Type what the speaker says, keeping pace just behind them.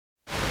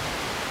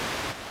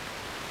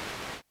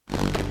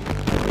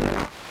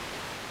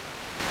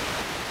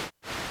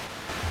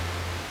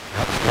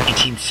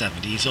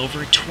1970s,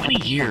 over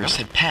 20 years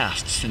had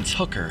passed since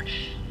Hooker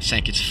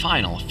sank its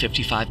final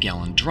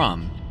 55-gallon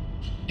drum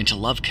into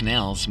Love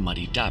Canal's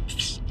muddy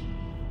depths.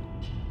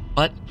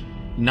 But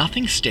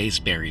nothing stays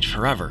buried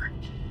forever,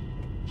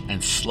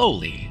 and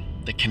slowly,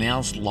 the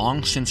canal's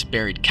long-since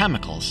buried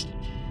chemicals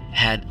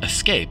had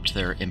escaped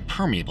their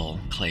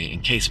impermeable clay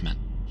encasement.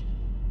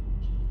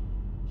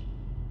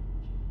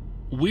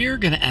 We're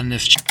going to end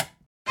this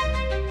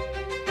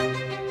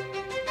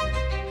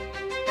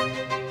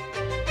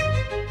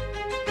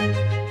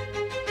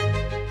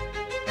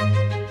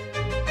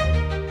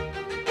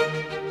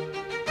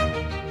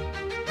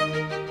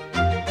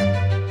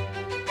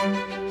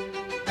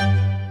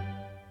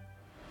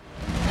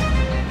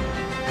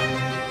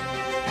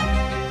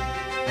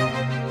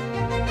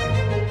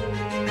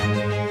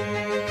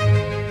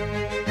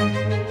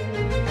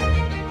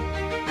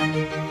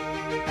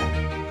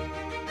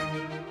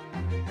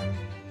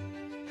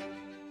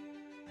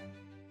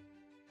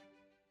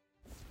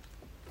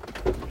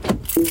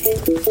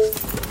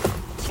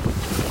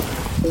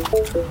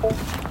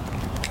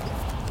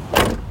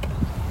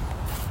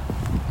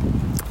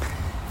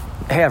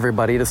Hey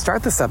everybody, to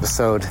start this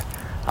episode,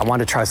 I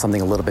wanted to try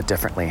something a little bit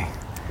differently.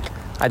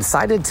 I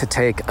decided to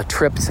take a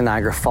trip to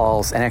Niagara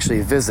Falls and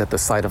actually visit the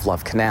site of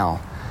Love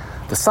Canal,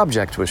 the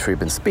subject which we've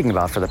been speaking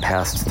about for the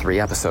past 3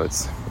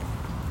 episodes.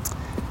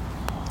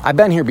 I've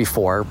been here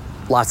before,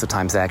 lots of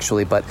times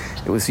actually, but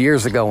it was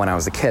years ago when I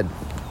was a kid.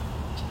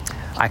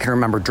 I can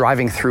remember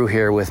driving through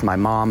here with my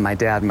mom, my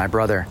dad, and my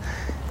brother.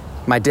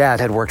 My dad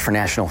had worked for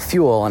National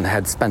Fuel and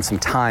had spent some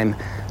time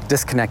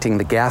disconnecting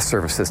the gas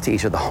services to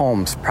each of the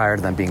homes prior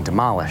to them being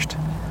demolished.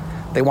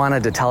 They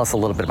wanted to tell us a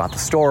little bit about the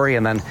story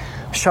and then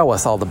show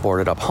us all the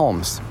boarded up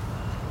homes.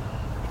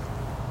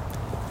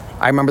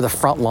 I remember the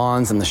front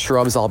lawns and the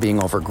shrubs all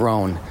being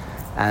overgrown,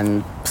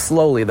 and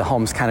slowly the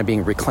homes kind of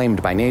being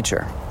reclaimed by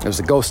nature. It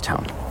was a ghost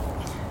town.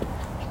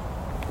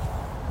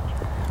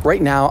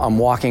 Right now, I'm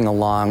walking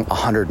along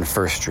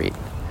 101st Street.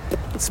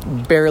 It's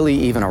barely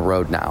even a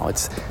road now.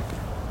 It's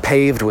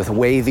paved with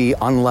wavy,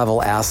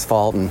 unlevel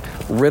asphalt and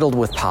riddled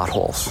with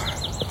potholes.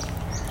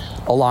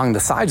 Along the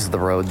sides of the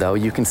road, though,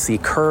 you can see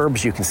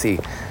curbs, you can see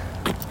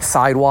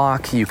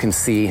sidewalk, you can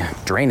see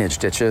drainage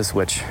ditches,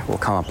 which will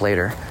come up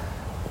later.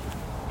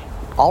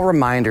 All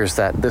reminders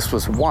that this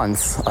was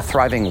once a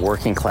thriving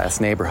working-class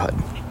neighborhood.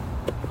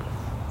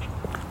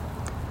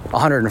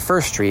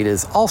 101st Street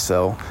is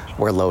also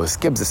where Lois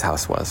Gibbs'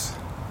 house was.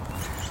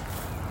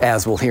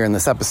 As we'll hear in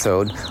this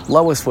episode,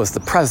 Lois was the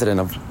president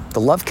of the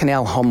Love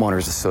Canal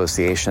Homeowners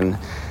Association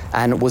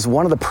and was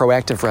one of the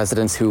proactive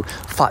residents who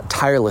fought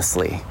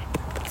tirelessly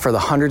for the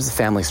hundreds of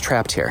families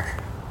trapped here.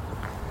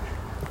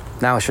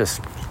 Now it's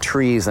just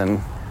trees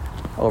and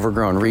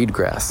overgrown reed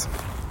grass.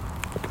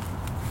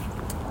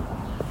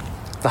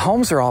 The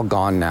homes are all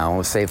gone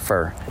now, save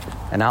for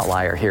an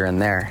outlier here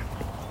and there.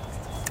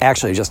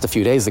 Actually, just a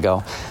few days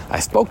ago, I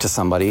spoke to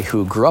somebody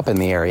who grew up in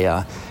the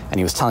area, and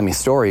he was telling me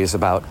stories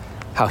about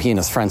how he and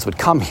his friends would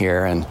come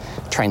here and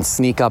try and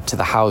sneak up to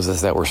the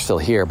houses that were still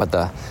here, but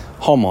the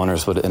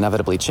homeowners would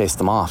inevitably chase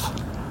them off.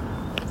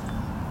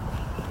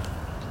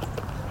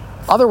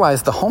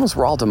 Otherwise, the homes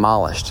were all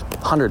demolished,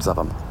 hundreds of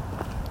them.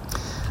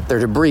 Their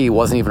debris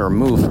wasn't even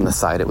removed from the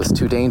site. It was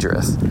too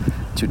dangerous,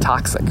 too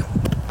toxic.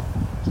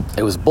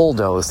 It was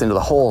bulldozed into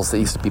the holes that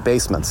used to be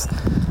basements,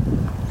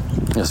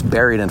 just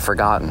buried and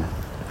forgotten.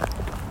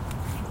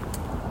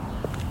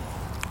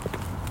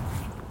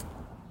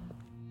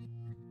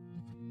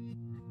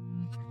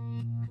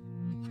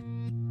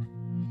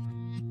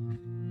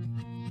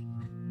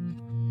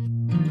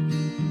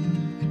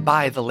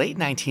 By the late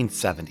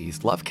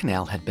 1970s, Love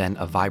Canal had been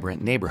a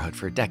vibrant neighborhood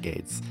for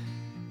decades.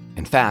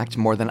 In fact,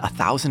 more than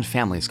 1,000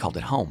 families called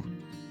it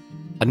home.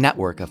 A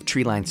network of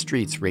tree-lined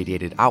streets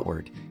radiated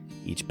outward,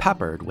 each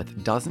peppered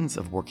with dozens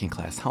of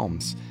working-class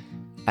homes.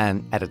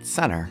 And at its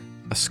center,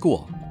 a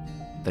school,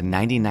 the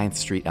 99th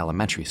Street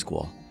Elementary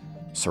School,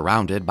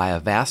 surrounded by a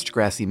vast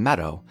grassy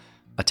meadow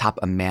atop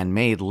a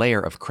man-made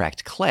layer of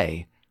cracked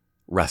clay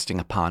resting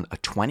upon a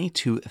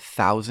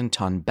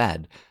 22,000-ton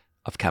bed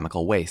of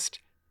chemical waste.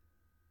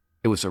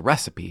 It was a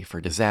recipe for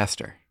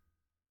disaster.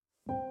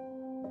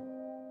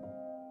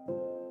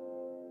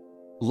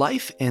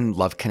 Life in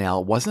Love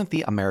Canal wasn't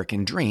the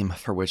American dream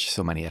for which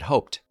so many had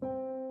hoped.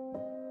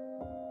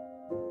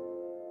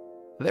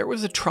 There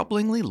was a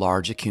troublingly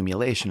large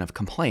accumulation of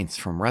complaints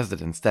from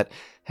residents that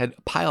had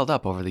piled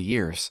up over the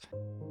years.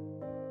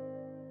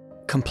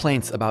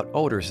 Complaints about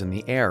odors in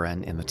the air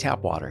and in the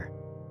tap water,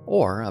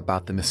 or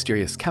about the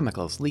mysterious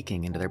chemicals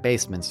leaking into their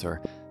basements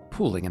or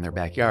pooling in their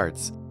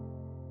backyards.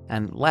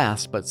 And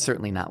last, but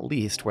certainly not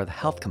least, were the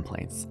health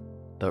complaints.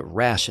 The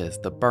rashes,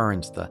 the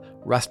burns, the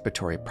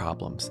respiratory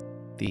problems,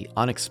 the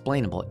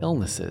unexplainable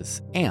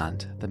illnesses,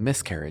 and the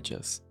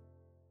miscarriages.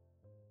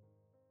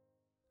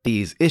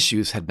 These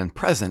issues had been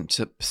present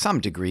to some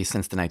degree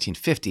since the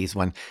 1950s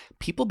when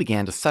people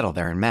began to settle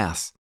there en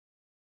masse.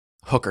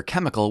 Hooker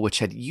Chemical, which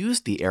had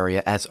used the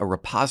area as a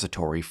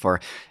repository for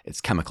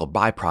its chemical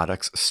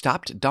byproducts,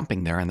 stopped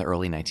dumping there in the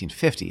early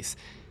 1950s.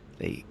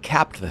 They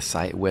capped the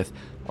site with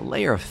a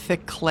layer of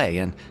thick clay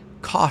and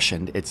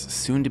cautioned its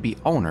soon-to-be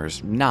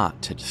owners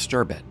not to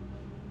disturb it,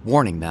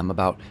 warning them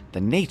about the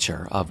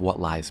nature of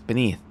what lies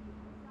beneath.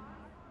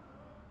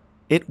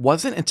 It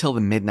wasn't until the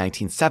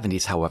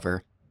mid-1970s,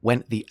 however,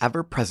 when the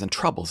ever-present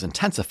troubles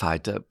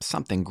intensified to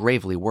something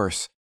gravely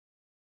worse.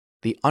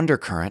 The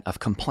undercurrent of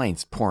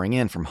complaints pouring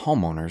in from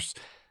homeowners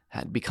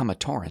had become a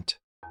torrent.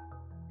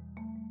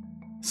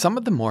 Some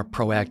of the more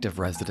proactive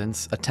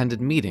residents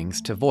attended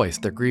meetings to voice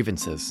their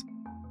grievances.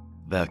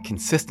 The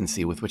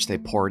consistency with which they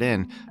poured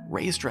in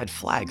raised red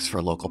flags for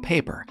a local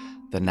paper,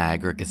 the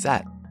Niagara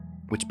Gazette,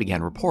 which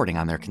began reporting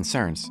on their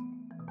concerns.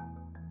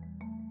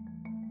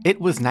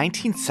 It was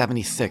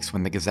 1976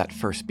 when the Gazette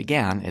first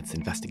began its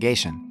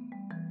investigation.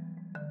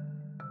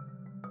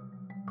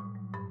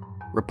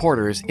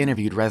 Reporters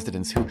interviewed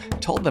residents who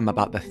told them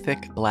about the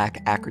thick,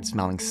 black,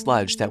 acrid-smelling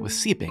sludge that was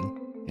seeping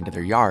into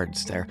their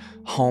yards, their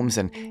homes,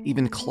 and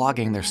even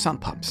clogging their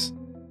sump pumps.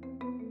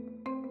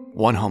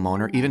 One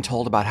homeowner even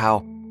told about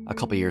how, a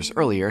couple years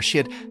earlier, she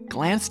had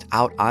glanced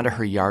out onto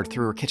her yard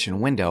through her kitchen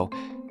window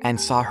and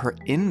saw her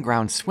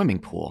in-ground swimming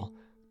pool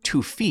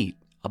 2 feet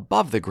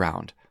above the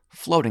ground,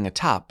 floating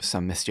atop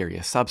some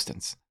mysterious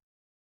substance.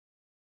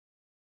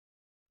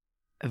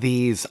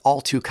 These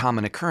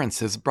all-too-common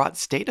occurrences brought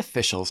state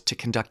officials to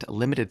conduct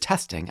limited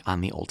testing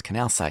on the old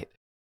canal site.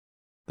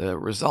 The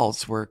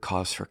results were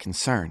cause for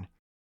concern.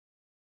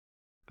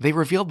 They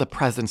revealed the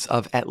presence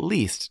of at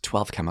least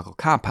 12 chemical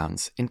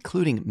compounds,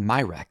 including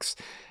Mirex,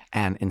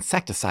 an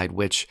insecticide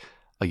which,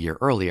 a year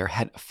earlier,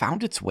 had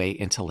found its way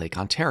into Lake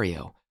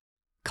Ontario,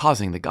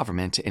 causing the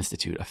government to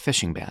institute a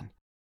fishing ban.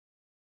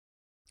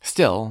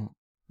 Still,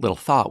 little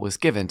thought was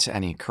given to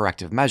any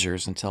corrective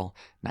measures until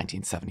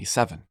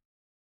 1977.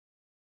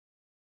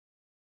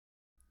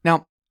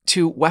 Now,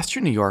 to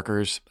Western New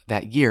Yorkers,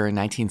 that year in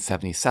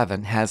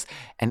 1977 has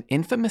an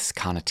infamous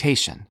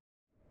connotation: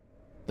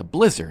 the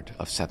blizzard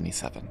of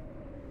 77.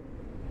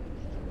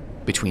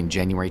 Between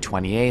January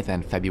 28th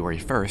and February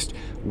 1st,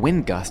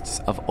 wind gusts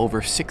of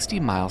over 60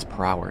 miles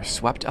per hour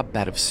swept a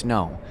bed of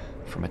snow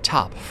from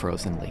atop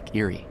frozen Lake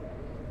Erie.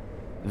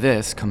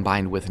 This,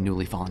 combined with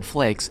newly fallen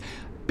flakes,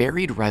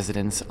 buried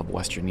residents of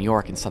Western New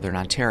York and Southern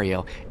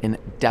Ontario in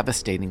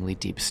devastatingly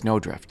deep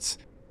snowdrifts,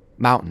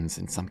 mountains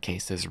in some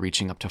cases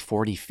reaching up to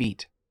 40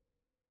 feet.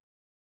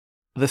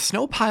 The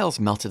snow piles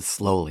melted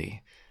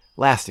slowly,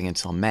 lasting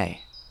until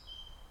May.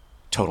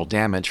 Total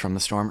damage from the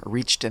storm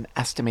reached an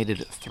estimated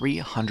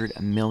 $300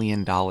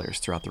 million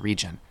throughout the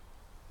region.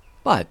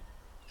 But,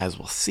 as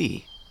we'll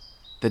see,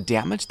 the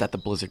damage that the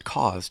blizzard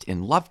caused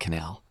in Love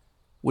Canal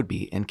would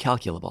be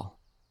incalculable.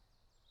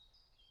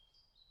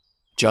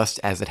 Just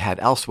as it had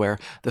elsewhere,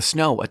 the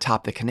snow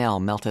atop the canal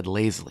melted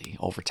lazily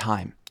over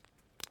time.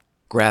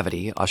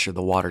 Gravity ushered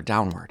the water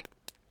downward,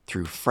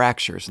 through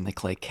fractures in the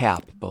clay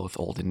cap, both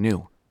old and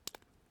new.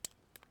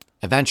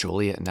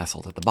 Eventually, it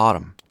nestled at the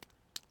bottom,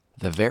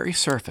 the very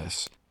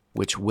surface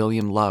which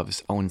William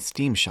Love's own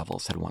steam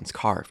shovels had once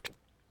carved.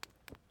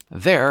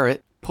 There,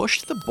 it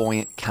pushed the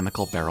buoyant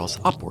chemical barrels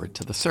upward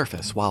to the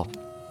surface, while,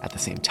 at the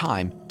same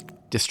time,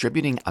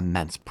 distributing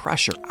immense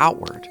pressure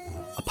outward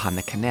upon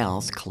the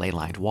canal's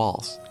clay-lined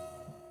walls.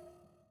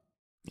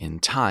 In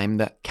time,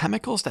 the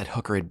chemicals that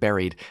Hooker had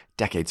buried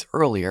decades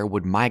earlier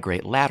would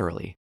migrate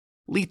laterally,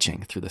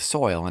 leaching through the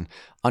soil and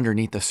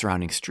underneath the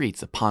surrounding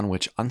streets upon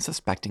which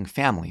unsuspecting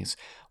families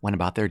went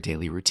about their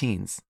daily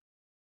routines.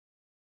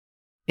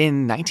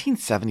 In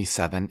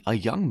 1977, a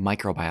young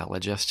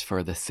microbiologist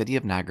for the city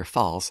of Niagara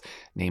Falls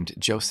named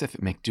Joseph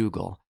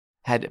McDougall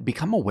had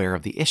become aware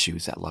of the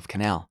issues at Love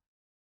Canal.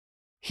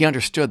 He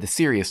understood the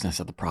seriousness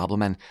of the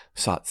problem and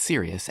sought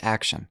serious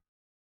action.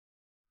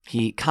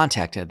 He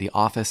contacted the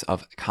office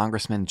of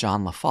Congressman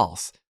John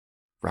LaFalce,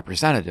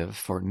 representative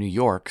for New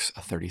York's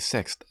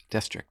 36th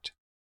District.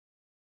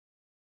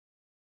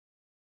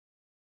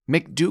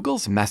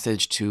 McDougall's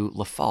message to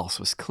LaFalce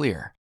was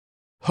clear.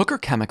 Hooker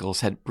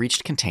chemicals had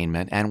breached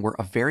containment and were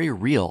a very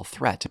real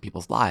threat to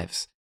people's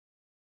lives.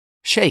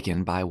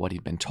 Shaken by what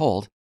he'd been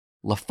told,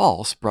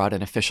 LaFalce brought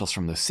in officials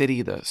from the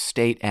city, the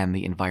state, and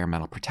the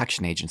Environmental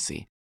Protection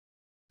Agency,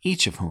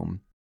 each of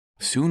whom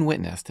soon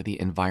witnessed the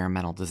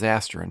environmental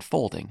disaster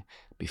unfolding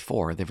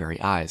before their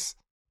very eyes.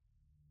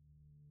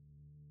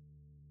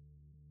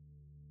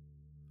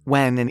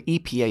 When an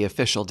EPA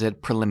official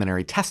did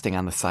preliminary testing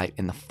on the site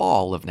in the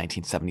fall of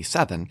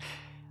 1977,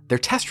 their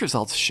test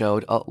results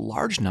showed a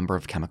large number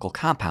of chemical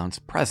compounds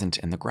present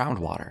in the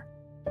groundwater.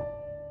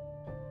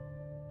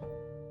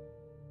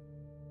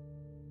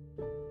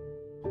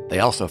 They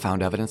also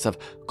found evidence of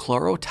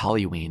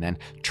chlorotoluene and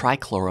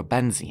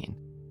trichlorobenzene,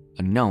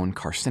 a known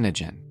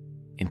carcinogen,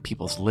 in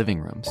people's living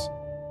rooms.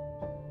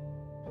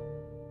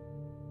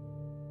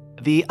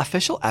 The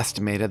official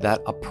estimated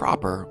that a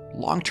proper,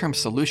 long-term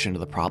solution to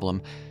the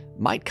problem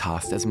might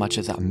cost as much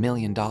as $1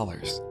 million.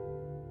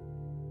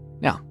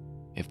 Now,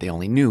 if they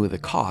only knew the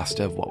cost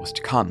of what was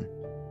to come.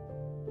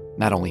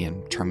 Not only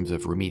in terms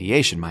of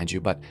remediation, mind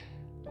you, but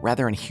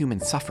rather in human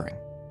suffering.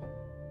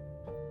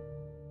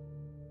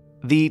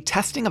 The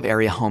testing of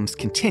area homes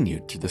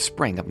continued through the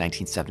spring of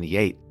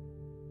 1978.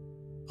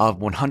 Of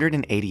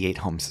 188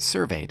 homes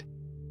surveyed,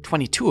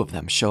 22 of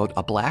them showed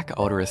a black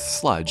odorous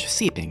sludge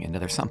seeping into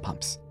their sump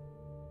pumps.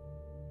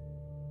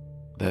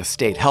 The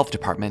state health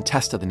department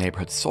tested the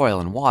neighborhood's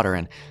soil and water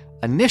and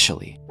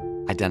initially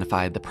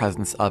identified the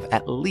presence of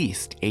at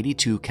least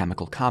 82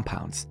 chemical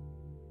compounds,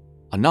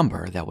 a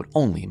number that would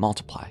only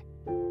multiply.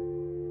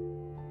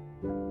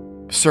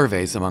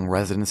 Surveys among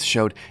residents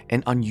showed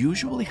an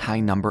unusually high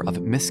number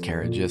of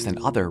miscarriages and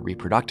other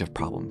reproductive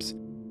problems.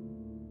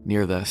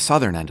 Near the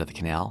southern end of the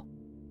canal,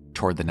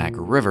 toward the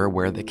Niagara River,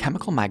 where the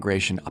chemical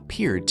migration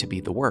appeared to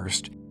be the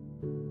worst,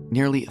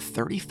 nearly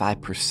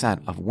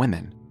 35% of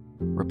women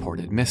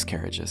reported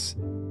miscarriages.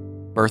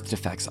 Birth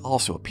defects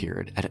also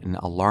appeared at an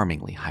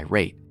alarmingly high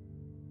rate,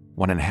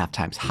 1.5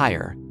 times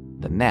higher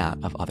than that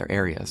of other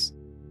areas.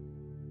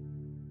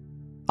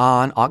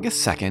 On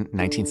August 2,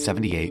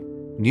 1978,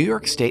 New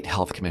York State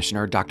Health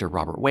Commissioner Dr.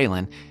 Robert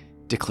Whalen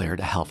declared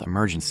a health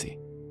emergency.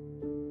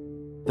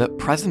 The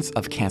presence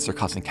of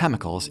cancer-causing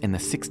chemicals in the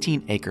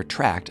 16-acre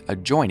tract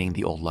adjoining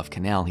the Old Love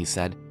Canal, he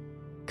said,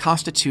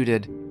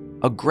 constituted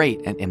a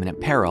great and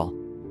imminent peril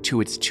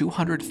to its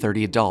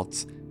 230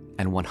 adults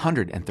and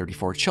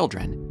 134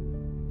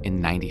 children in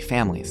 90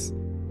 families.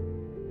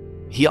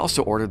 He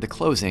also ordered the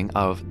closing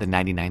of the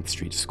 99th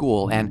Street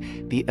School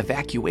and the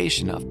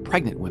evacuation of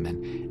pregnant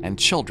women and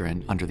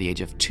children under the age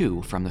of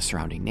 2 from the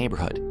surrounding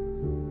neighborhood.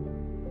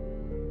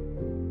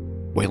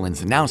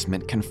 Whalen's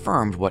announcement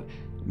confirmed what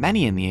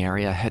many in the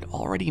area had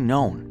already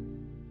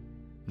known.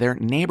 Their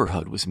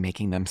neighborhood was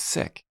making them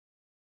sick.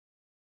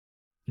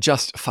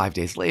 Just 5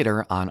 days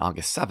later, on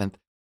August 7th,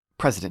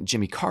 President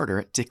Jimmy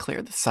Carter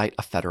declared the site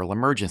a federal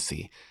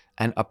emergency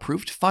and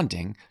approved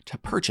funding to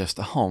purchase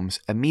the homes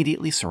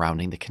immediately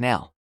surrounding the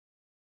canal.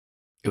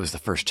 It was the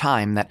first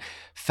time that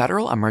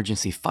federal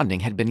emergency funding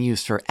had been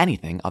used for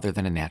anything other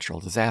than a natural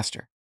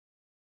disaster.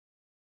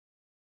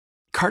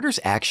 Carter's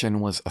action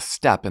was a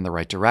step in the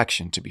right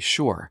direction, to be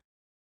sure.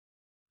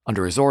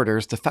 Under his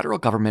orders, the federal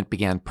government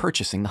began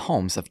purchasing the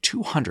homes of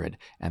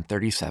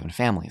 237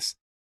 families.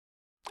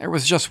 There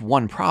was just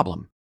one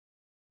problem.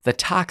 The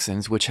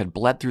toxins which had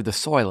bled through the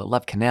soil at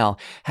Love Canal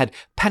had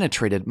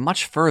penetrated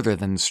much further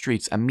than the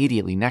streets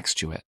immediately next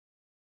to it.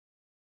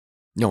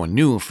 No one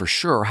knew for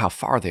sure how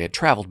far they had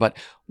traveled, but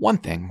one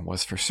thing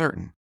was for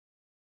certain.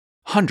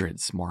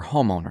 Hundreds more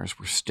homeowners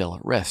were still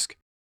at risk.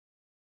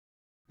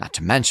 Not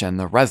to mention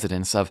the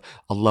residents of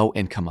a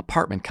low-income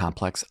apartment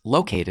complex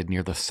located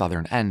near the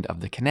southern end of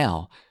the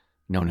canal,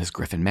 known as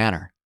Griffin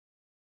Manor.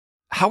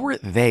 How were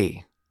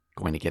they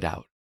going to get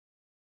out?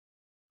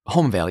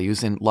 Home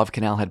values in Love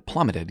Canal had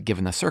plummeted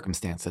given the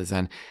circumstances,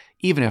 and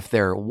even if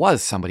there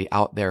was somebody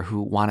out there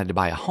who wanted to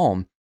buy a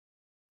home,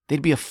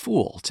 they'd be a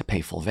fool to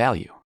pay full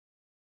value.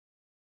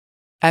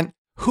 And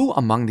who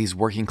among these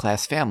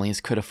working-class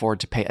families could afford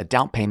to pay a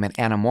down payment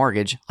and a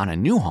mortgage on a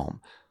new home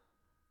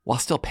while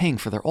still paying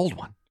for their old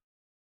one?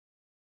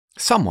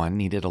 Someone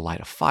needed to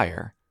light a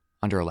fire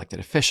under elected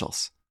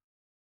officials.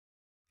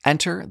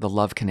 Enter the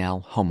Love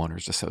Canal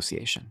Homeowners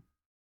Association.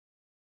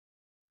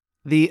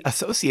 The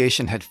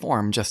association had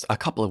formed just a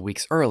couple of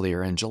weeks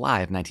earlier in July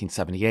of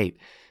 1978,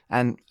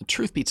 and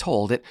truth be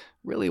told, it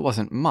really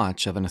wasn't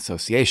much of an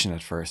association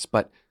at first,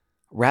 but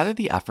rather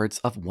the efforts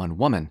of one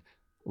woman,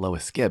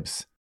 Lois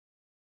Gibbs.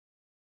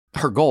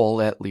 Her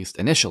goal, at least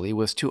initially,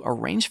 was to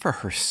arrange for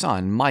her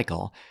son,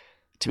 Michael,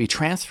 to be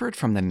transferred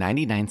from the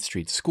 99th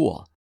Street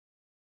School.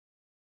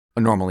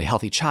 A normally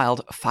healthy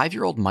child,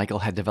 5-year-old Michael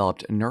had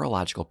developed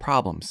neurological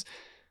problems.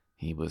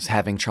 He was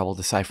having trouble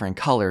deciphering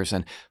colors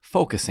and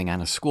focusing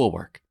on his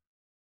schoolwork.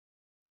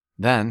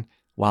 Then,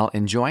 while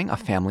enjoying a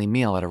family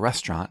meal at a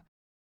restaurant,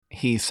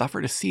 he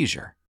suffered a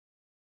seizure,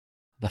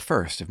 the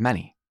first of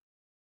many.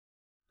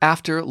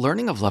 After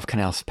learning of Love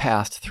Canal's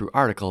past through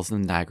articles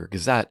in the Niagara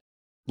Gazette,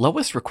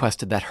 Lois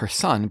requested that her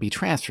son be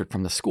transferred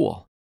from the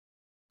school,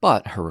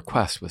 but her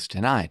request was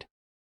denied.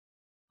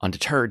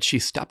 Undeterred, she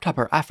stepped up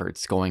her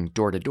efforts, going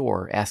door to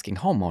door asking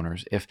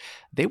homeowners if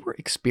they were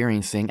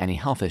experiencing any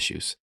health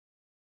issues.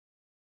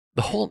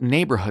 The whole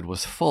neighborhood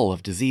was full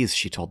of disease,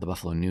 she told the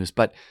Buffalo News,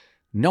 but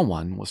no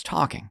one was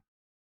talking.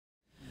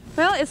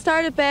 Well, it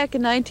started back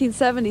in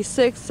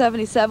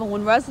 1976-77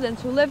 when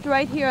residents who lived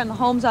right here in the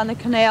homes on the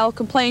canal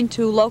complained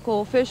to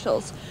local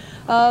officials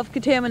of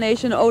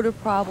contamination, odor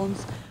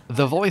problems.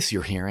 The voice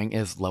you're hearing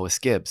is Lois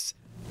Gibbs.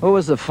 What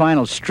was the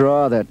final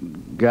straw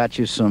that got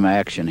you some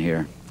action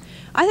here?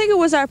 I think it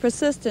was our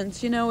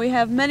persistence. You know, we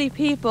have many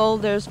people,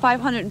 there's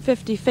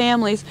 550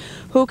 families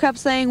who kept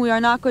saying we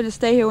are not going to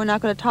stay here, we're not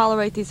going to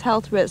tolerate these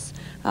health risks,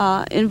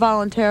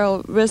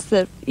 involuntary risks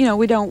that,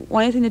 we don't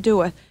want anything to do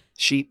with.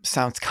 She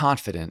sounds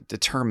confident,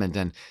 determined,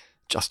 and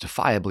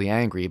justifiably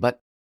angry,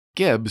 but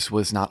Gibbs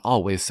was not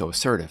always so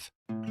assertive.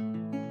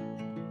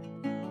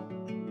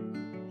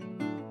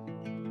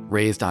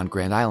 Raised on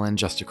Grand Island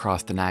just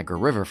across the Niagara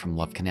River from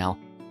Love Canal,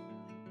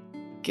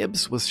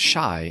 Gibbs was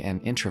shy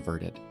and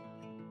introverted.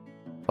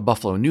 A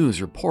Buffalo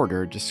News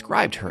reporter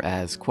described her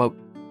as, quote,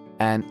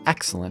 an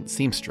excellent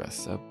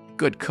seamstress, a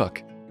good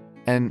cook,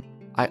 an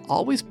I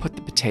always put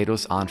the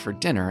potatoes on for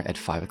dinner at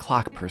 5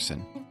 o'clock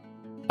person.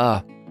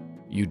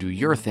 You do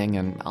your thing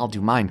and I'll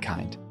do mine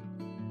kind.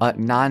 A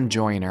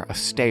non-joiner, a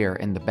stayer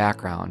in the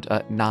background,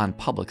 a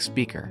non-public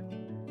speaker.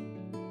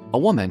 A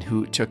woman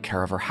who took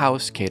care of her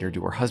house, catered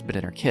to her husband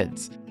and her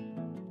kids.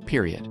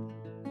 Period.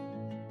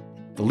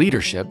 The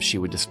leadership she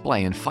would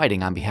display in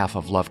fighting on behalf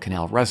of Love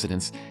Canal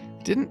residents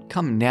didn't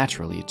come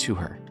naturally to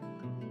her.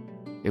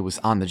 It was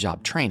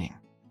on-the-job training.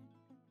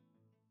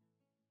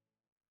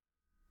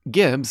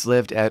 Gibbs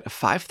lived at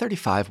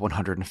 535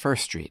 101st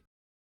Street,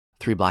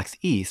 3 blocks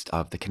east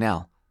of the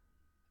canal.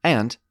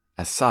 And,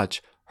 as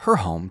such, her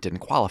home didn't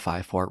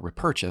qualify for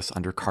repurchase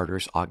under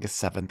Carter's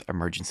August 7th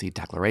emergency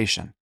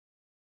declaration.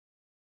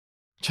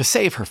 To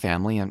save her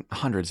family and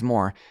hundreds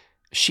more,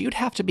 she would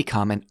have to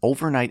become an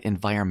overnight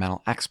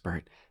environmental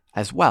expert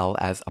as well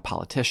as a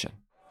politician.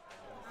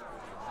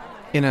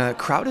 In a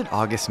crowded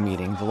August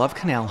meeting, the Love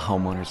Canal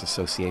Homeowners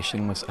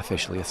Association was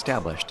officially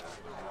established,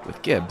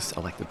 with Gibbs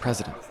elected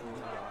president.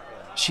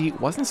 She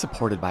wasn't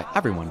supported by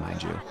everyone,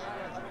 mind you.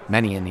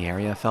 Many in the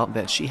area felt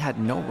that she had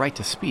no right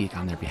to speak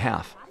on their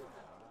behalf.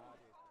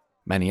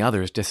 Many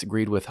others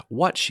disagreed with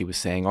what she was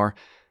saying or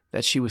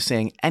that she was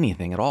saying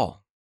anything at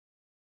all.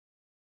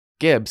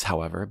 Gibbs,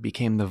 however,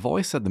 became the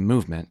voice of the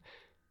movement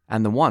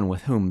and the one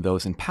with whom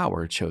those in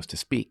power chose to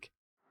speak.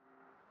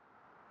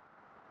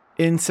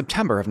 In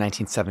September of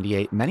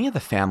 1978, many of the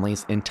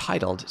families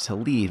entitled to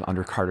leave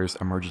under Carter's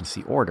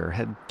emergency order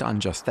had done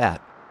just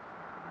that.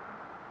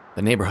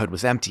 The neighborhood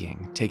was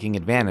emptying, taking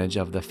advantage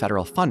of the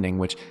federal funding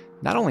which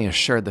not only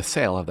assured the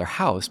sale of their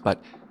house,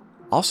 but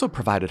also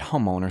provided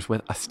homeowners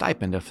with a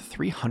stipend of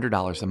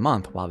 $300 a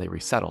month while they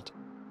resettled.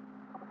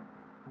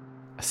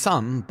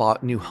 Some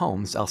bought new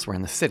homes elsewhere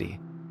in the city.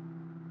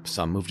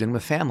 Some moved in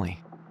with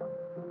family.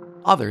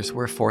 Others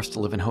were forced to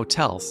live in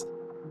hotels.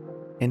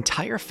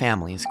 Entire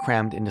families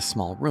crammed into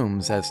small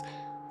rooms as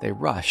they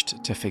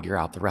rushed to figure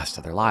out the rest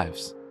of their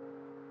lives.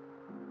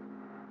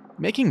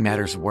 Making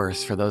matters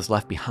worse for those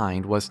left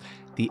behind was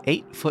the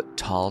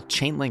 8-foot-tall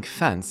chain-link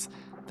fence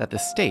that the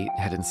state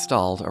had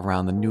installed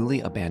around the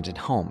newly abandoned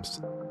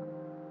homes.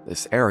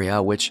 This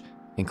area, which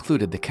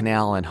included the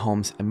canal and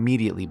homes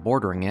immediately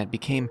bordering it,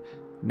 became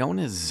known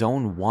as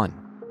Zone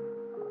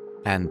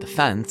 1. And the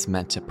fence,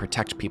 meant to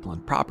protect people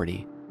and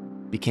property,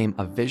 became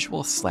a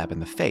visual slap in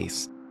the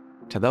face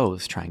to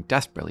those trying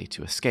desperately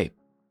to escape.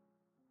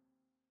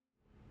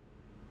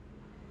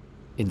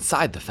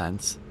 Inside the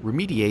fence,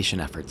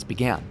 remediation efforts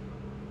began.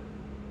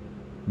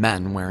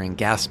 Men wearing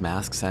gas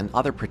masks and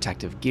other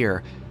protective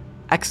gear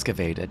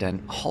excavated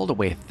and hauled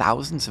away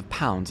thousands of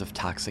pounds of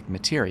toxic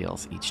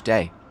materials each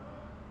day.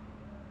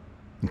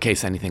 In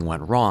case anything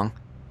went wrong,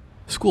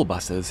 school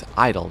buses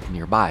idled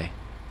nearby,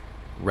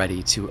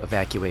 ready to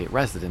evacuate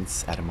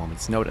residents at a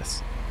moment's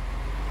notice.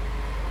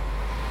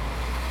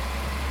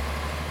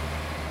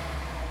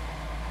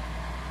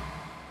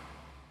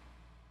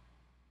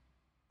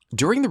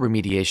 During the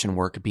remediation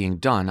work being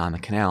done on the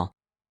canal,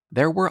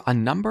 there were a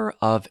number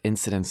of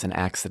incidents and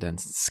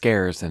accidents,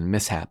 scares and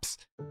mishaps.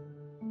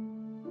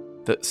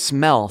 The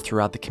smell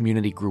throughout the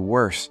community grew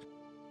worse.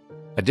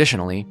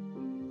 Additionally,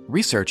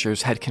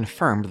 researchers had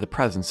confirmed the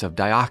presence of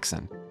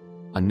dioxin,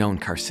 a known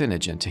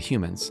carcinogen to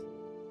humans,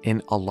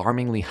 in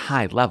alarmingly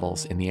high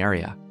levels in the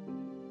area.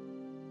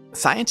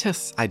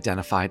 Scientists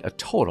identified a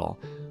total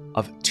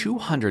of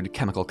 200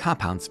 chemical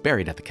compounds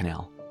buried at the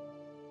canal.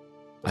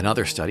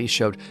 Another study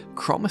showed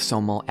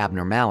chromosomal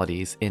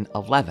abnormalities in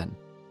 11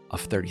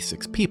 of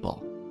 36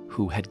 people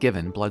who had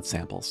given blood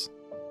samples.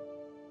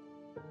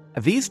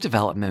 These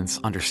developments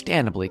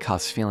understandably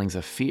caused feelings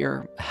of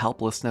fear,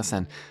 helplessness,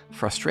 and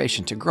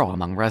frustration to grow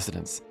among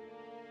residents.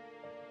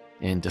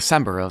 In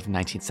December of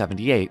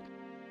 1978,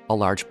 a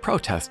large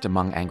protest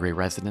among angry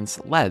residents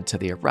led to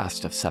the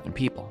arrest of 7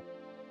 people.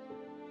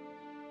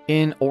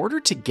 In order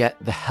to get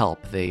the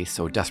help they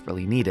so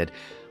desperately needed,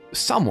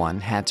 someone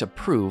had to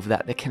prove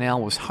that the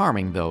canal was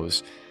harming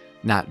those,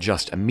 not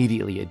just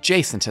immediately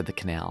adjacent to the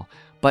canal,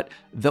 but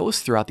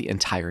those throughout the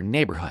entire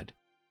neighborhood.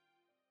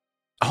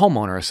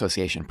 Homeowner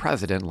Association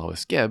President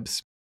Lois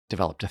Gibbs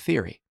developed a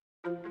theory.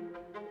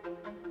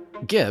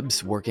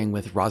 Gibbs, working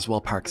with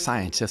Roswell Park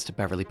scientist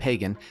Beverly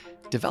Pagan,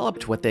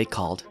 developed what they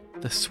called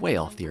the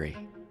swale theory.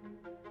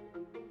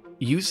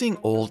 Using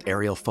old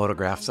aerial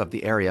photographs of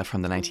the area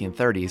from the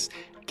 1930s,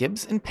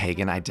 Gibbs and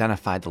Pagan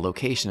identified the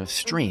location of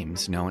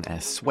streams known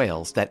as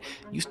swales that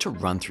used to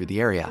run through the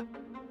area.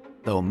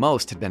 Though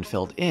most had been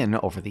filled in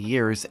over the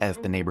years as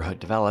the neighborhood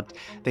developed,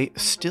 they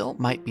still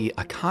might be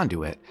a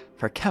conduit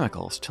for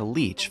chemicals to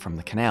leach from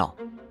the canal.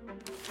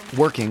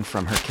 Working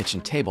from her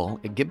kitchen table,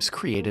 Gibbs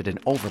created an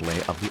overlay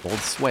of the old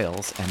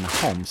swales and the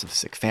homes of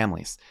sick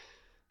families.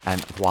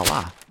 And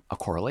voila, a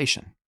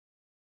correlation.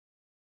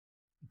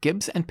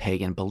 Gibbs and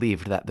Pagan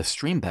believed that the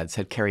stream beds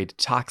had carried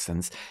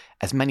toxins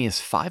as many as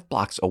 5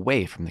 blocks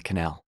away from the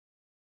canal.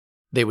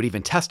 They would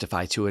even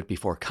testify to it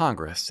before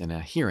Congress in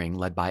a hearing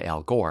led by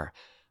Al Gore,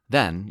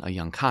 then a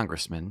young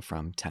congressman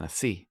from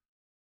Tennessee.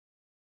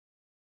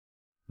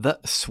 The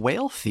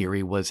swale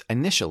theory was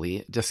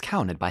initially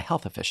discounted by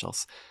health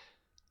officials.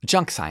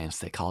 Junk science,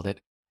 they called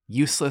it,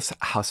 useless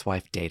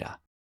housewife data.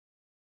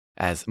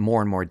 As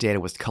more and more data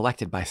was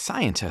collected by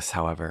scientists,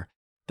 however,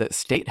 the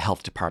state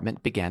health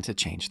department began to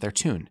change their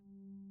tune.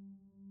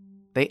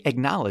 They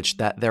acknowledged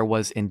that there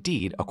was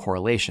indeed a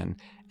correlation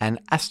and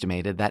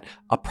estimated that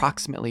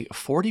approximately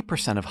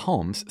 40% of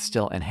homes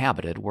still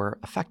inhabited were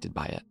affected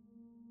by it.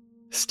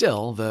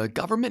 Still, the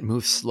government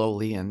moved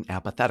slowly and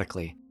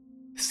apathetically,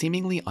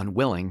 seemingly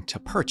unwilling to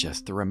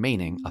purchase the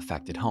remaining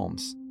affected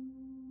homes.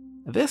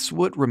 This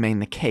would remain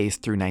the case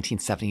through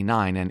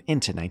 1979 and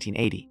into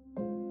 1980.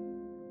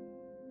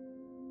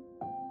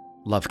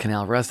 Love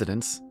Canal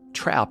residents,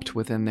 trapped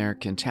within their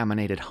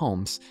contaminated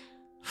homes,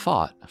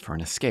 fought for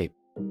an escape.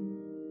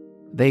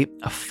 They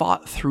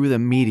fought through the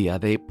media,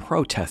 they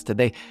protested,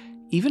 they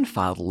even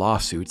filed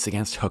lawsuits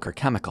against Hooker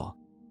Chemical,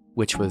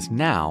 which was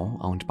now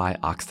owned by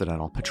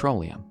Occidental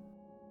Petroleum.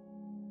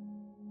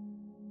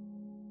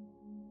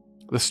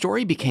 The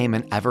story became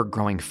an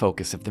ever-growing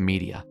focus of the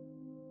media.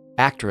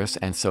 Actress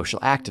and social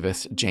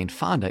activist Jane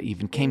Fonda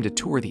even came to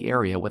tour the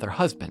area with her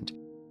husband,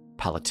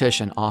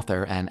 politician,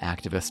 author, and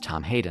activist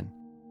Tom Hayden.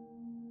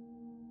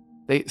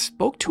 They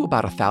spoke to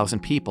about 1,000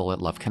 people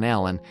at Love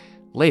Canal and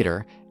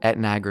later, at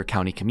Niagara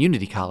County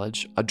Community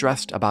College,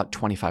 addressed about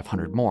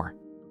 2,500 more.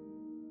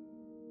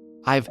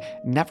 "I've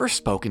never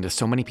spoken to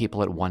so many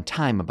people at one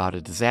time about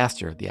a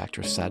disaster," the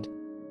actress said.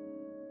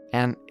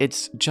 "And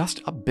it's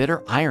just a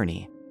bitter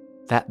irony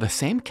that the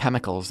same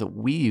chemicals that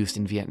we used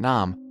in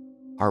Vietnam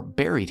are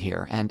buried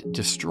here and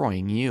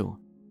destroying you.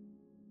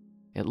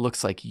 It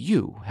looks like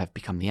you have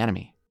become the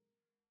enemy."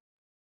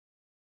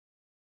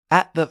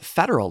 At the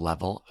federal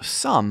level,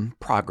 some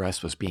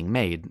progress was being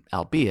made,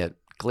 albeit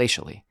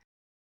glacially.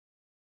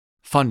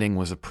 Funding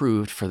was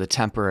approved for the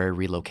temporary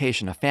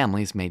relocation of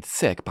families made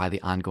sick by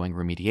the ongoing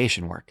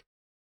remediation work.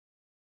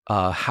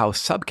 A House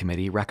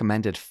subcommittee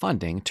recommended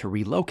funding to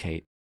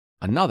relocate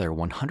another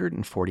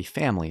 140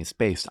 families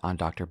based on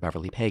Dr.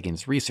 Beverly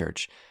Pagan's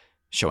research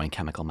showing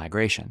chemical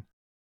migration.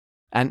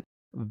 And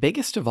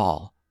biggest of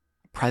all,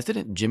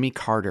 President Jimmy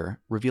Carter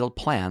revealed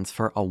plans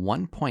for a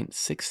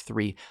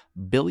 $1.63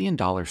 billion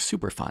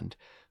superfund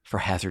for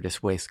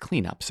hazardous waste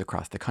cleanups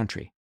across the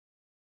country.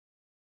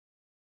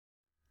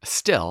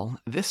 Still,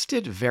 this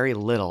did very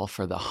little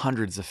for the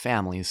hundreds of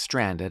families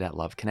stranded at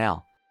Love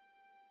Canal.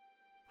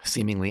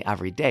 Seemingly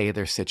every day,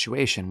 their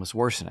situation was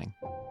worsening.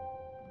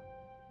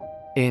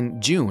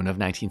 In June of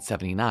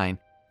 1979,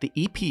 the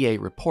EPA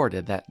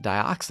reported that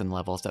dioxin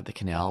levels at the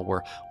canal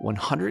were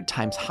 100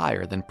 times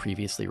higher than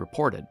previously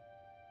reported.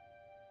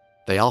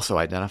 They also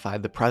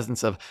identified the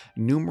presence of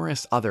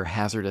numerous other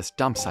hazardous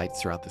dump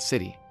sites throughout the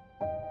city.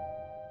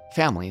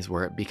 Families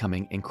were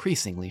becoming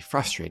increasingly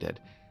frustrated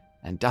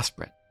and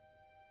desperate.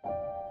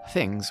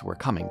 Things were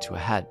coming to a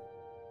head.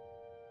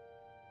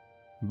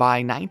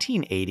 By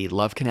 1980,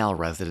 Love Canal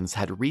residents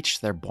had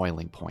reached their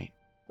boiling point.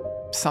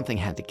 Something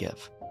had to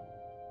give.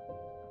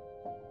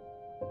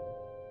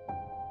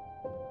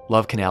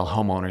 Love Canal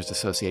Homeowners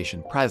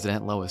Association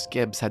President Lois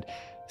Gibbs had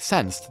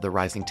sensed the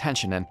rising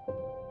tension and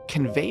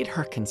conveyed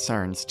her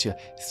concerns to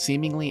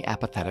seemingly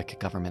apathetic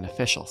government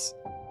officials.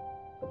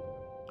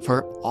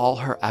 For all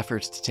her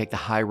efforts to take the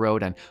high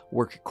road and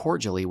work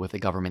cordially with the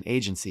government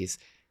agencies,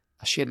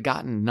 she had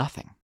gotten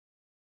nothing.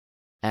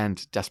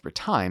 And desperate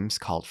times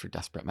called for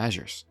desperate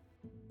measures.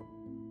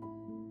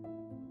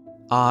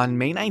 On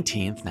May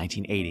 19,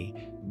 1980,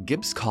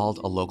 Gibbs called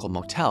a local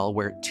motel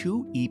where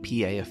 2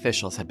 EPA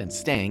officials had been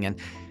staying and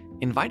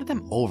invited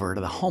them over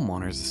to the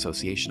Homeowners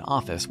Association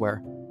office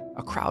where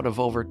a crowd of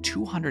over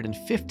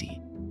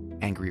 250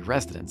 angry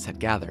residents had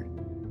gathered.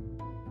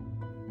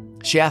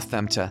 She asked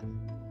them to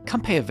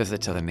come pay a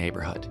visit to the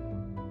neighborhood.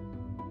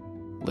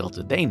 Little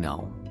did they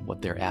know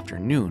what their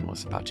afternoon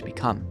was about to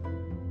become.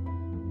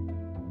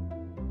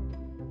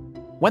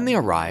 When they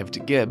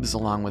arrived, Gibbs,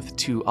 along with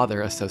 2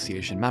 other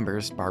association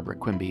members, Barbara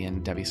Quimby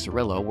and Debbie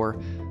Cirillo,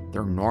 were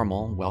their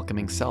normal,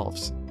 welcoming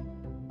selves.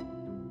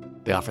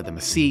 They offered them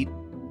a seat,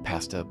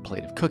 passed a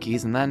plate of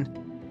cookies, and then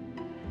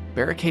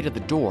barricaded the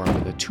door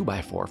with a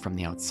 2x4 from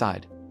the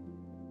outside.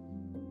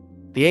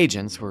 The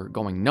agents were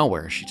going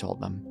nowhere, she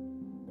told them.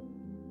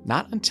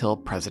 Not until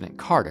President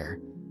Carter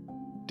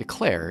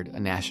declared a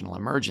national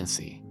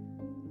emergency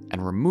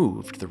and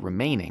removed the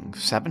remaining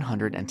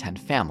 710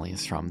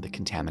 families from the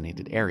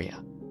contaminated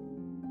area.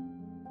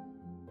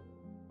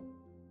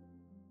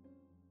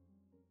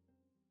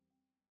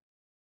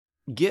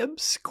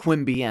 Gibbs,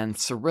 Quimby, and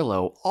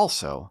Cirillo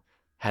also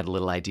had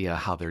little idea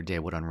how their day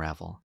would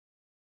unravel.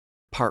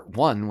 Part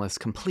 1 was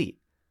complete,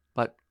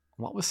 but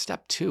what was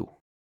step 2?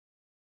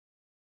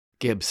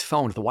 Gibbs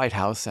phoned the White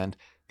House and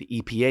the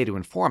EPA to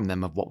inform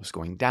them of what was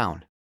going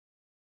down.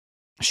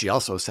 She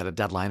also set a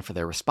deadline for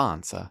their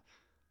response, a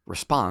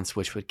response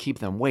which would keep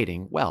them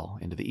waiting well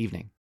into the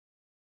evening.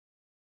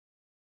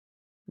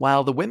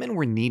 While the women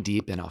were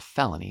knee-deep in a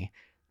felony,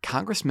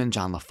 Congressman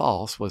John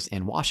LaFalce was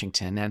in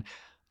Washington and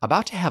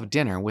about to have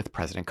dinner with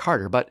President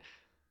Carter, but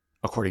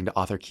according to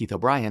author Keith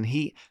O'Brien,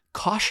 he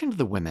cautioned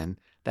the women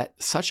that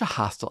such a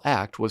hostile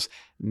act was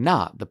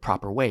not the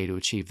proper way to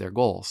achieve their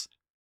goals.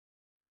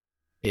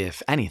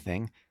 If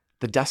anything,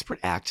 the desperate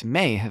act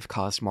may have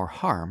caused more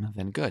harm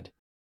than good.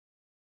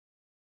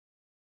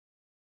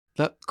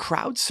 The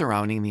crowd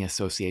surrounding the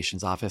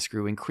association's office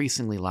grew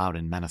increasingly loud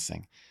and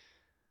menacing.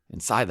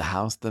 Inside the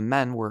house, the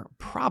men were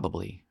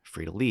probably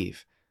free to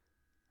leave.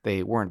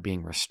 They weren't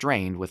being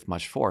restrained with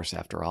much force,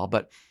 after all,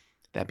 but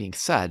that being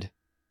said,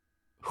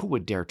 who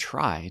would dare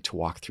try to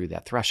walk through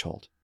that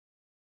threshold?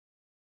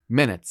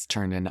 Minutes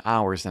turned into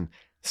hours, and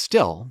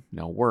still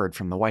no word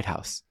from the White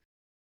House.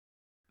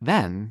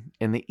 Then,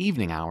 in the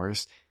evening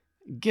hours,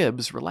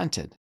 Gibbs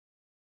relented.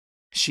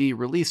 She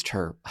released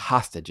her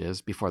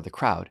hostages before the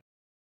crowd,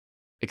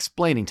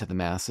 explaining to the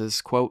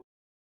masses, quote,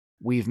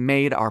 "We've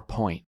made our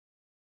point.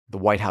 The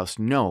White House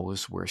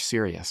knows we're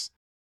serious."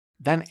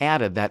 Then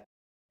added that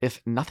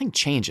if nothing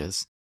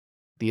changes,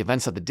 the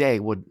events of the day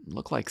would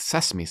look like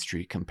Sesame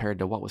Street compared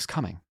to what was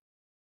coming.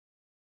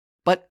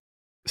 But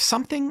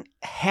something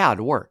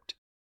had worked.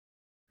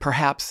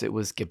 Perhaps it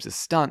was Gibbs's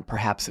stunt,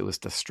 perhaps it was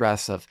the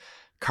stress of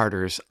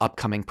Carter's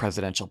upcoming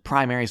presidential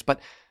primaries, but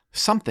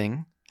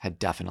something had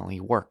definitely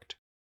worked.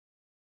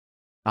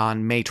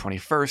 On May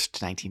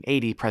 21st,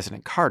 1980,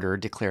 President Carter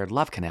declared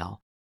Love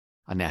Canal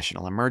a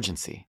national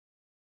emergency,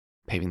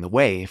 paving the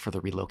way for the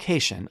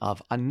relocation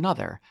of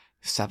another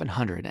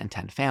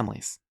 710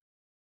 families.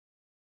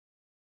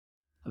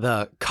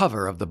 The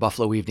cover of the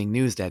Buffalo Evening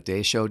News that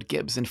day showed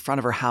Gibbs in front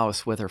of her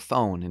house with her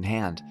phone in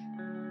hand.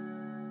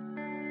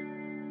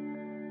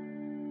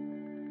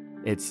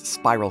 Its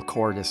spiral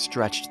cord is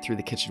stretched through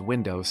the kitchen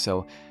window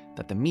so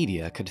that the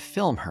media could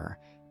film her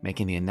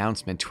making the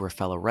announcement to her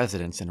fellow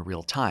residents in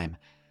real time,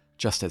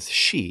 just as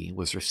she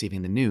was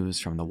receiving the news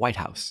from the White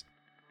House.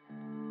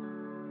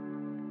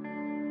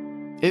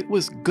 "It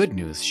was good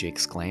news," she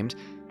exclaimed,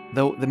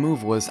 though the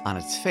move was on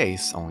its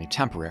face only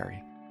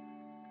temporary.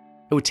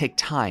 It would take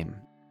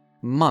time,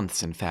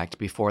 months in fact,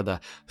 before the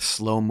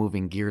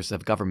slow-moving gears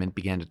of government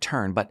began to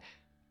turn, but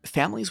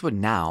families would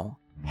now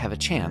have a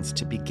chance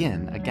to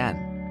begin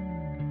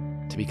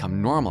again, to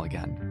become normal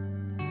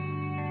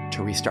again,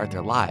 to restart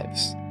their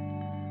lives.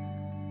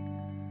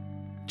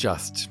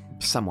 Just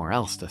somewhere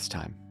else this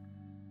time.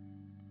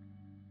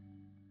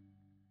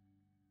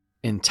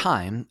 In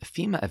time,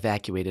 FEMA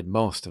evacuated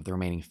most of the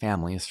remaining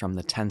families from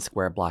the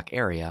 10-square block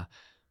area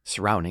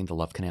surrounding the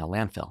Love Canal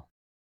landfill.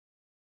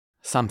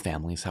 Some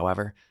families,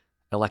 however,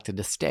 elected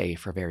to stay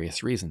for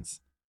various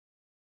reasons.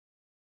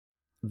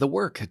 The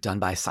work done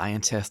by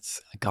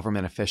scientists,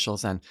 government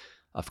officials, and,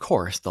 of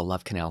course, the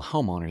Love Canal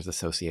Homeowners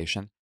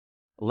Association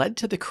led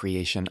to the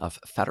creation of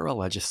federal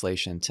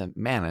legislation to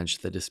manage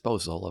the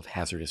disposal of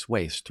hazardous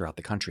waste throughout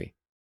the country.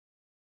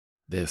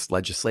 This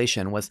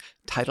legislation was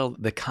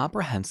titled the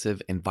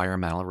Comprehensive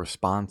Environmental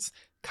Response,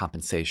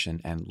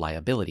 Compensation, and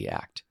Liability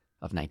Act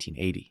of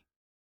 1980.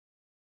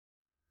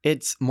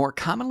 It's more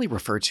commonly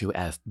referred to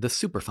as the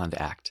Superfund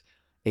Act,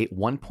 a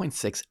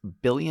 $1.6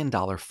 billion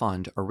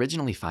fund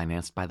originally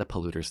financed by the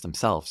polluters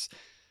themselves.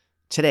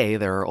 Today,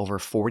 there are over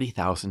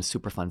 40,000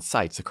 Superfund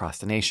sites across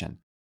the nation.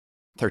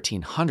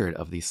 1,300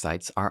 of these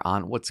sites are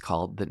on what's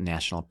called the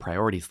National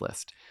Priorities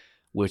List,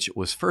 which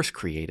was first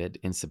created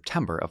in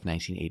September of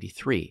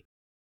 1983,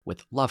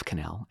 with Love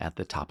Canal at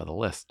the top of the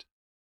list.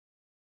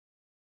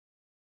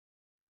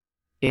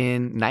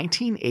 In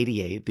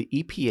 1988, the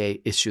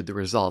EPA issued the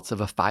results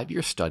of a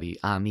 5-year study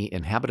on the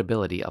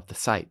inhabitability of the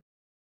site.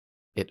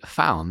 It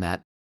found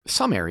that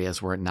some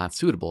areas were not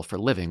suitable for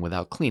living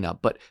without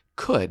cleanup, but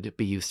could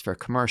be used for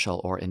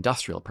commercial or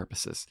industrial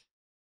purposes.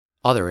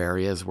 Other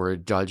areas were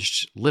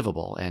judged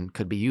livable and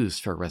could be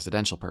used for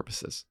residential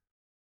purposes.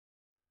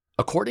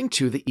 According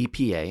to the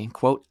EPA,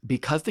 quote,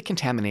 "Because the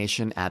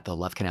contamination at the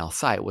Love Canal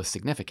site was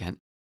significant,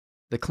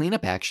 the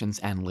cleanup actions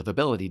and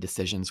livability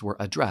decisions were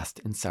addressed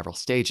in several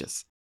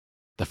stages.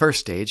 The first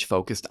stage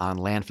focused on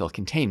landfill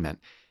containment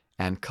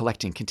and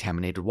collecting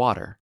contaminated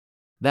water,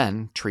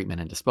 then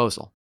treatment and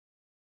disposal.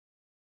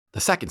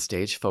 The second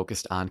stage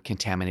focused on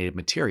contaminated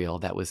material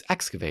that was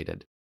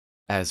excavated,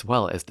 as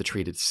well as the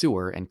treated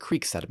sewer and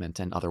creek sediment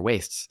and other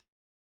wastes.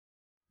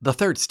 The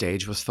third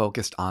stage was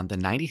focused on the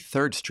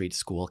 93rd Street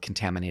School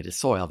contaminated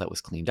soil that was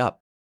cleaned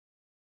up.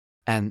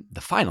 And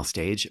the final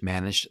stage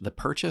managed the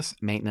purchase,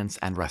 maintenance,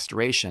 and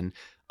restoration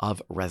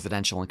of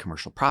residential and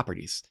commercial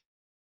properties.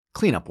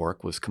 Cleanup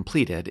work was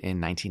completed in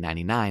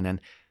 1999,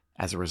 and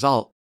as a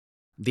result,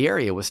 the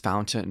area was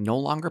found to no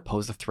longer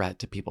pose a threat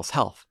to people's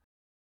health.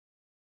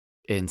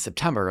 In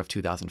September of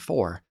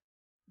 2004,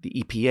 the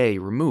EPA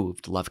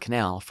removed Love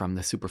Canal from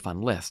the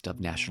Superfund list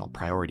of national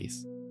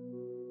priorities.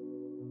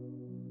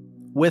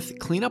 With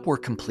cleanup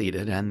work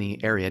completed and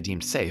the area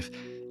deemed safe,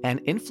 an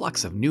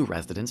influx of new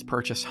residents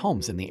purchased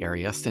homes in the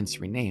area since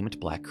renamed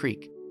Black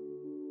Creek.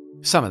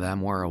 Some of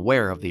them were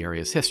aware of the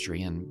area's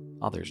history and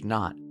others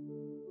not.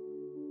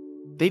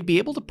 They'd be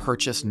able to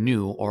purchase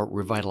new or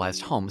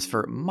revitalized homes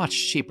for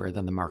much cheaper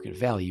than the market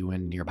value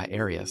in nearby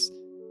areas,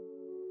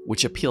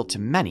 which appealed to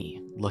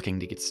many looking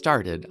to get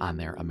started on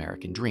their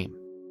American dream.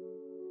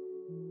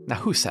 Now,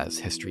 who says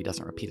history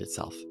doesn't repeat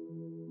itself?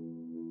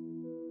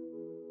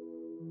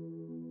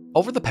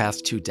 Over the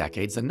past 2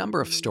 decades, a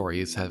number of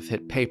stories have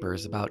hit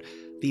papers about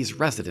these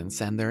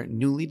residents and their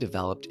newly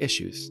developed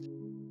issues.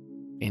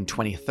 In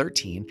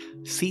 2013,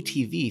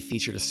 CTV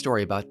featured a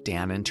story about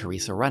Dan and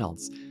Teresa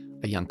Reynolds,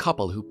 a young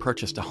couple who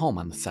purchased a home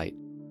on the site.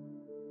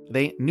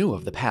 They knew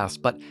of the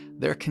past, but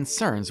their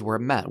concerns were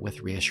met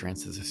with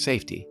reassurances of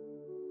safety.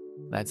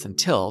 That's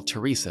until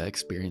Teresa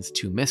experienced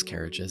 2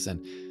 miscarriages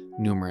and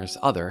numerous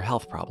other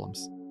health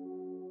problems.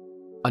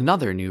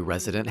 Another new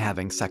resident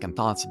having second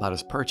thoughts about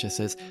his purchase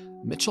is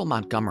Mitchell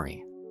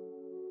Montgomery.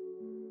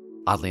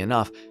 Oddly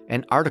enough,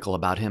 an article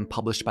about him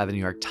published by the New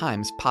York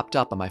Times popped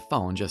up on my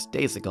phone just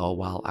days ago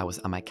while I was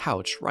on my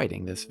couch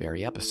writing this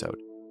very episode.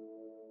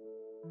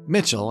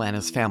 Mitchell and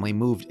his family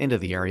moved into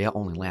the area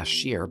only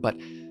last year, but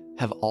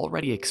have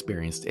already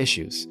experienced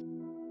issues.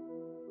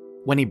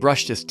 When he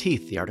brushed his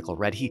teeth, the article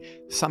read, he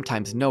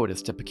sometimes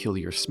noticed a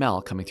peculiar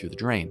smell coming through the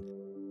drain.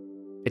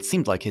 It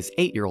seemed like his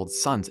 8-year-old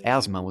son's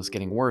asthma was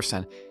getting worse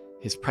and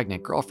his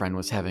pregnant girlfriend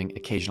was having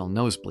occasional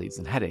nosebleeds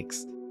and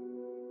headaches.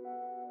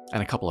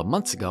 And a couple of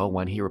months ago,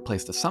 when he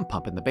replaced the sump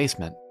pump in the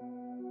basement,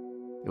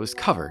 it was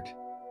covered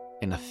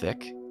in a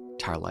thick,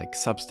 tar-like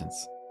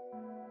substance.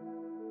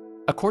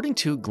 According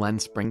to Glen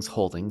Springs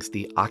Holdings,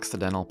 the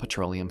Occidental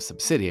Petroleum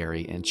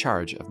subsidiary in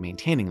charge of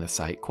maintaining the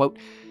site, quote,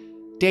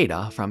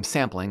 data from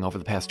sampling over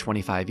the past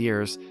 25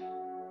 years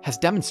has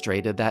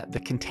demonstrated that the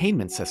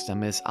containment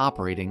system is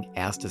operating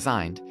as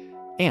designed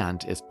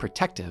and is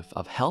protective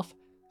of health,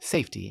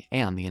 safety,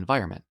 and the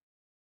environment.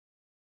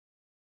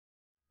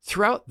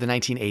 Throughout the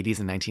 1980s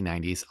and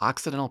 1990s,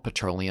 Occidental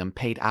Petroleum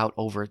paid out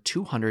over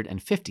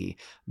 $250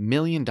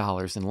 million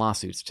in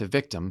lawsuits to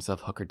victims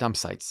of hooker dump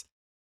sites.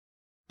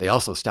 They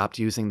also stopped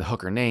using the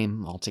hooker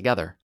name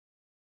altogether.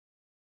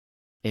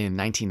 In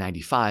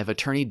 1995,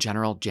 Attorney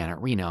General Janet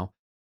Reno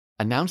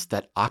announced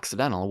that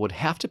Occidental would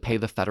have to pay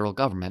the federal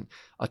government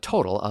a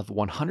total of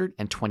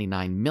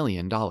 $129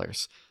 million,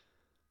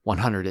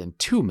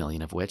 $102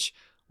 million of which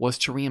was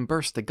to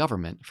reimburse the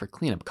government for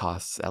cleanup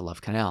costs at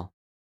Love Canal.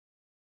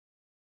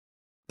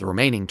 The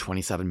remaining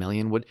 $27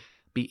 million would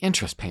be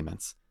interest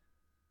payments.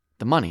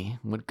 The money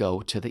would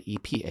go to the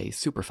EPA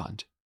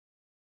Superfund.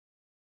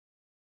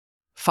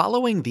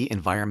 Following the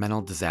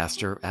environmental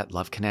disaster at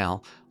Love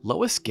Canal,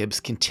 Lois Gibbs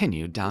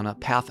continued down a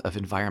path of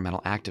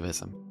environmental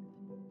activism.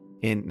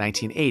 In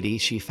 1980,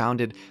 she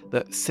founded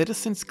the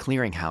Citizens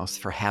Clearinghouse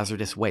for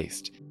Hazardous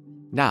Waste,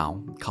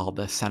 now called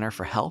the Center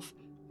for Health,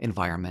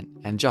 Environment,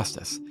 and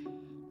Justice,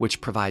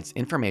 which provides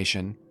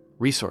information,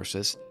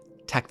 resources,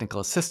 technical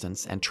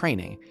assistance, and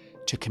training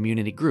to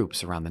community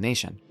groups around the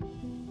nation.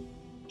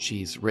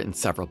 She's written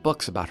several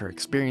books about her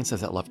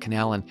experiences at Love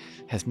Canal and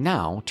has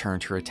now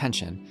turned her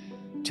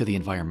attention to the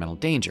environmental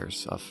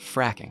dangers of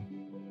fracking.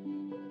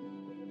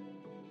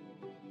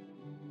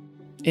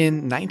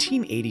 In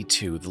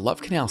 1982, the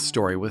Love Canal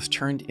story was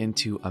turned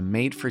into a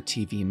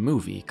made-for-TV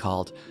movie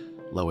called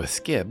Lois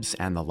Gibbs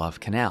and the Love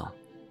Canal,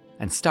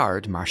 and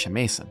starred Marsha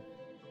Mason.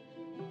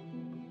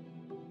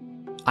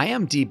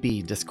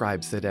 IMDb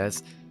describes it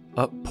as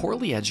a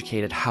poorly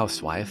educated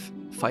housewife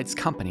fights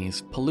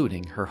companies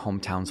polluting her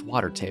hometown's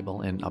water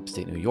table in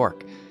upstate New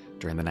York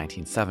during the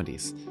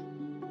 1970s.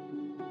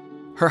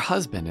 Her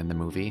husband in the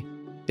movie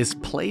is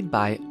played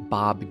by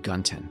Bob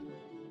Gunton.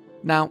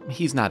 Now,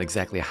 he's not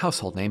exactly a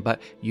household name,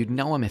 but you'd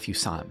know him if you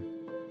saw him.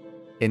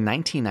 In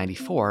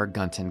 1994,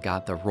 Gunton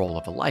got the role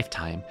of a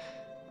lifetime,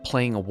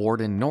 playing a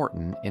Warden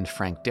Norton in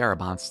Frank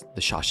Darabont's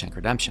The Shawshank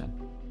Redemption.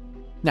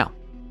 Now,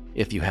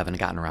 if you haven't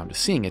gotten around to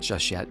seeing it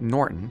just yet,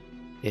 Norton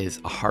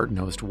is a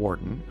hard-nosed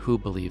warden who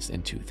believes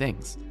in 2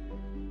 things: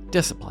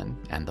 discipline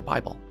and the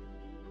Bible.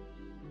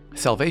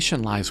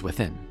 Salvation lies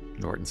within,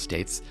 Norton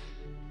states,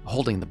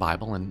 holding the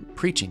Bible and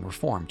preaching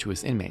reform to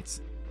his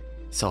inmates.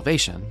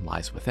 Salvation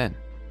lies within.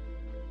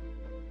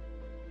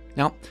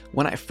 Now,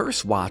 when I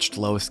first watched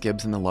Lois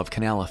Gibbs in the Love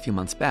Canal a few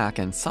months back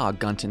and saw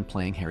Gunton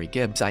playing Harry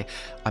Gibbs, I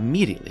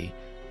immediately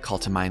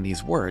called to mind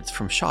these words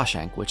from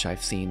Shawshank, which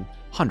I've seen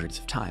hundreds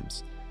of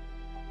times.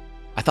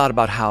 I thought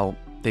about how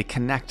they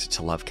connect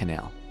to Love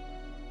Canal.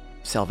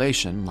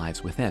 Salvation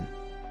lies within.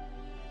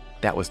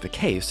 That was the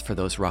case for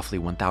those roughly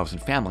 1,000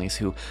 families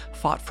who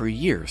fought for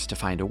years to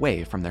find a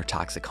way from their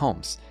toxic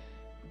homes.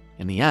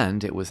 In the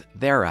end, it was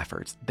their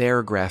efforts,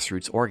 their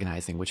grassroots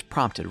organizing, which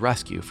prompted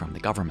rescue from the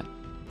government.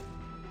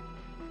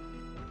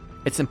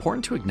 It's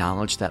important to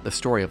acknowledge that the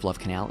story of Love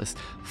Canal is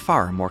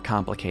far more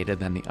complicated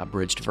than the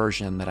abridged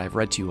version that I've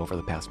read to you over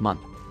the past month.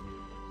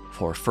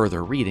 For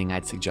further reading,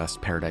 I'd suggest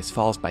Paradise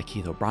Falls by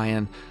Keith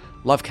O'Brien,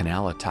 Love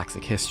Canal, A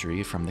Toxic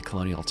History from the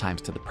Colonial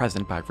Times to the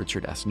Present by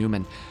Richard S.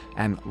 Newman,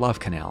 and Love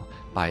Canal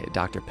by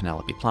Dr.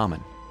 Penelope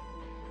Plowman.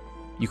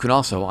 You can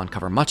also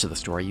uncover much of the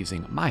story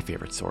using my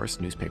favorite source,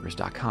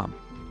 newspapers.com.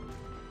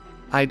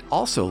 I'd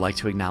also like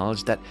to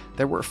acknowledge that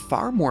there were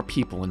far more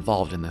people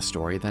involved in this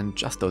story than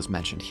just those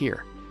mentioned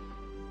here.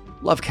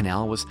 Love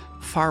Canal was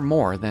far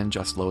more than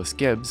just Lois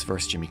Gibbs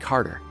versus Jimmy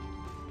Carter.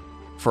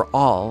 For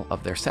all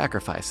of their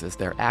sacrifices,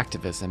 their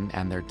activism,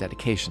 and their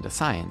dedication to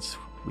science,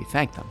 we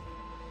thank them.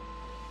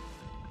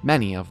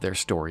 Many of their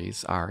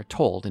stories are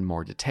told in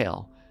more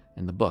detail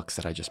in the books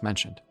that I just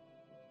mentioned.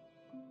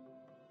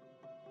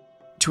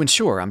 To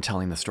ensure I'm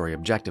telling the story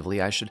objectively,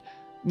 I should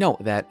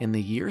note that in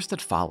the years that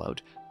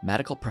followed,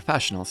 medical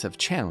professionals have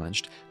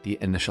challenged the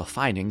initial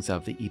findings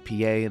of the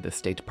EPA, the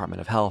State Department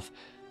of Health,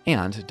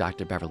 and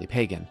Dr. Beverly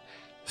Pagan,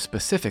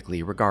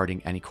 specifically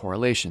regarding any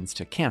correlations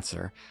to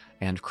cancer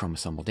and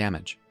chromosomal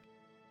damage.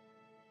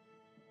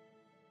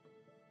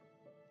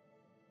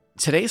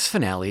 Today's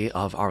finale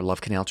of our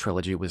Love Canal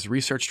trilogy was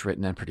researched,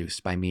 written, and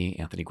produced by me,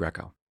 Anthony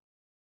Greco.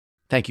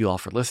 Thank you all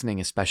for listening,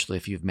 especially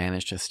if you've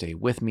managed to stay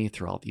with me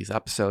through all these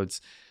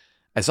episodes.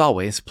 As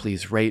always,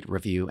 please rate,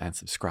 review, and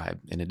subscribe,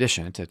 in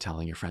addition to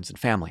telling your friends and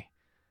family.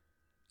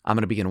 I'm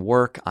going to begin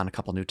work on a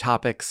couple new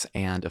topics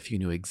and a few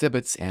new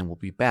exhibits, and we'll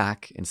be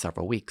back in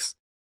several weeks.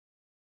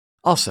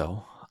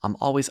 Also, I'm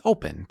always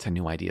open to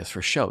new ideas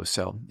for shows,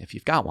 so if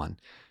you've got one,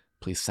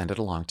 please send it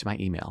along to my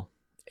email,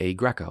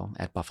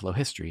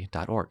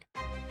 agreco@buffalohistory.org.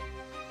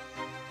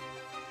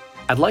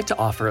 I'd like to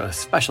offer a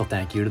special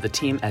thank you to the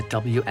team at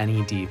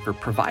WNED for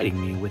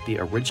providing me with the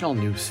original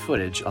news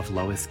footage of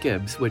Lois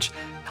Gibbs, which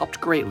helped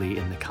greatly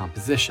in the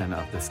composition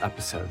of this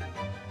episode.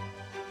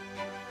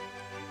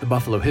 The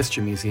Buffalo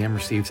History Museum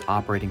receives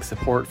operating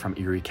support from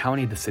Erie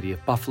County, the City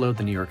of Buffalo,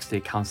 the New York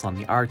State Council on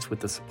the Arts, with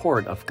the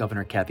support of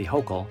Governor Kathy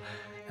Hochul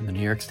and the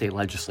New York State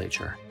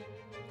Legislature.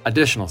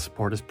 Additional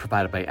support is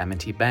provided by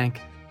M&T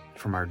Bank,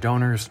 from our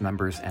donors,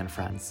 members, and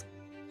friends.